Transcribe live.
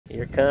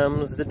Here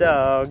comes the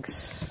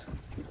dogs.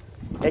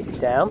 Hey,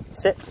 down.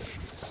 Sit.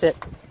 Sit.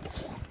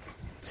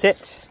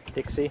 Sit,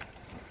 Dixie.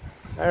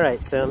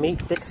 Alright, so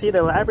meet Dixie the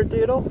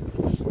Labradoodle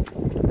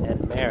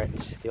and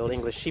Merritt, the Old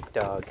English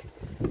sheepdog.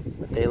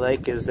 What they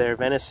like is their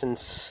venison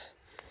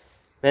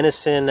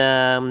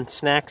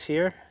snacks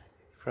here.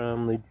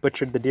 We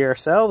butchered the deer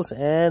ourselves,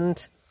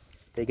 and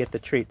they get the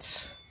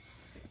treats.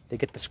 They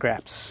get the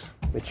scraps,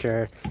 which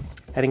are,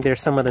 I think they're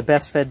some of the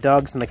best fed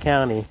dogs in the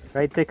county.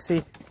 Right,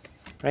 Dixie?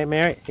 Right,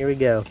 Merritt? Here we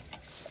go.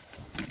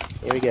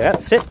 Here we go. Oh,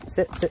 sit,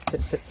 sit, sit,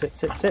 sit, sit, sit,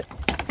 sit, sit.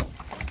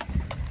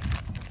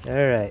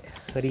 Alright.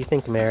 What do you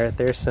think, Merritt?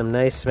 There's some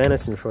nice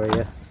venison for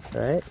you.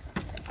 Alright?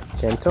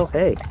 Gentle.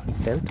 Hey,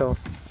 gentle.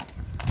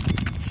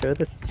 Show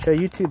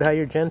YouTube how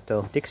you're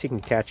gentle. Dixie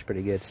can catch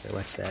pretty good, so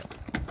watch that.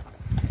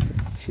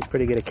 She's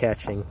pretty good at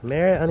catching.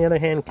 Merritt, on the other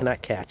hand,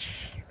 cannot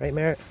catch. Right,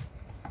 Merritt?